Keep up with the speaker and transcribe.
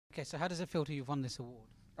Okay, so how does it feel to you've won this award?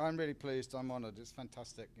 I'm really pleased. I'm honoured. It's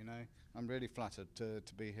fantastic. I'm really flattered to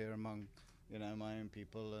be here among, my own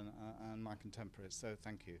people and my contemporaries. So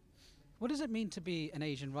thank you. What does it mean to be an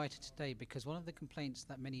Asian writer today? Because one of the complaints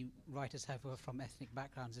that many writers have who are from ethnic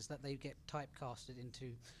backgrounds is that they get typecasted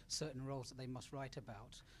into certain roles that they must write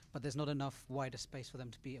about, but there's not enough wider space for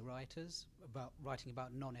them to be writers about writing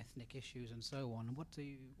about non-ethnic issues and so on. What do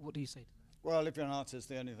you say to that? Well, if you're an artist,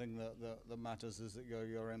 the only thing that matters is that you're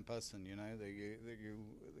your own person. That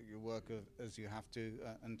you work as you have to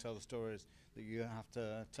and tell the stories that you have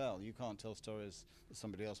to tell. You can't tell stories that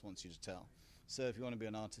somebody else wants you to tell. So if you want to be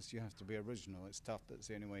an artist, you have to be original. It's tough, but it's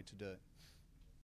the only way to do it.